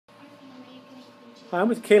I'm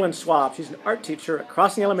with Kaylyn Swabb. She's an art teacher at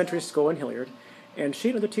Crossing Elementary School in Hilliard, and she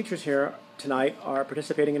and other teachers here tonight are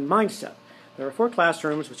participating in Mindset. There are 4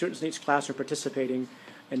 classrooms with students in each classroom participating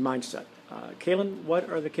in Mindset. Kaylyn, what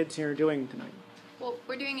are the kids here doing tonight? Well,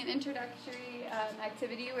 we're doing an introductory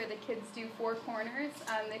activity where the kids do 4 corners.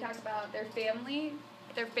 They talk about their family,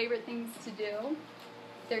 their favorite things to do,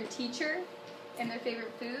 their teacher, and their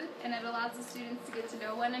favorite food, and it allows the students to get to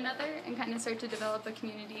know one another and kind of start to develop a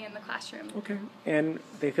community in the classroom. Okay, and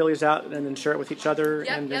they fill these out and then share it with each other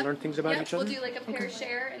and then learn things about each other? We'll do like a pair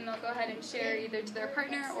share, and they'll go ahead and share either to their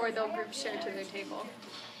partner or they'll group share to their table.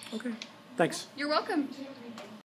 Okay, thanks. You're welcome.